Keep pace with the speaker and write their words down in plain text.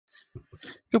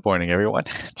Good morning, everyone.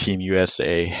 Team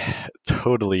USA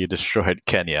totally destroyed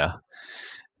Kenya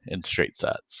in straight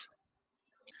sets.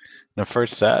 In the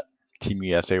first set, Team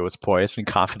USA was poised and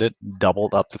confident,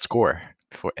 doubled up the score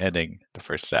before ending the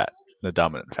first set in a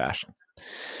dominant fashion.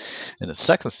 In the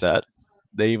second set,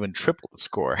 they even tripled the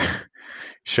score,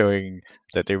 showing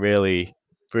that they really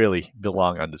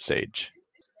belong on the stage.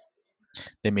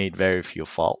 They made very few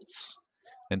faults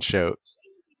and showed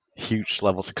huge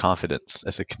levels of confidence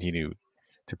as they continued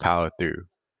to power through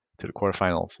to the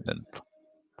quarterfinals and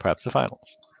perhaps the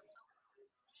finals.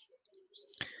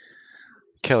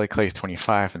 Kelly Clay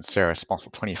 25 and Sarah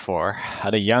Sponcil 24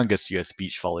 are the youngest U.S.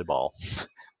 beach volleyball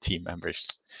team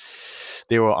members.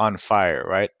 They were on fire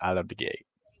right out of the gate,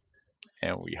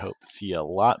 and we hope to see a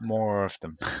lot more of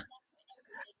them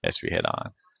as we head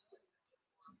on.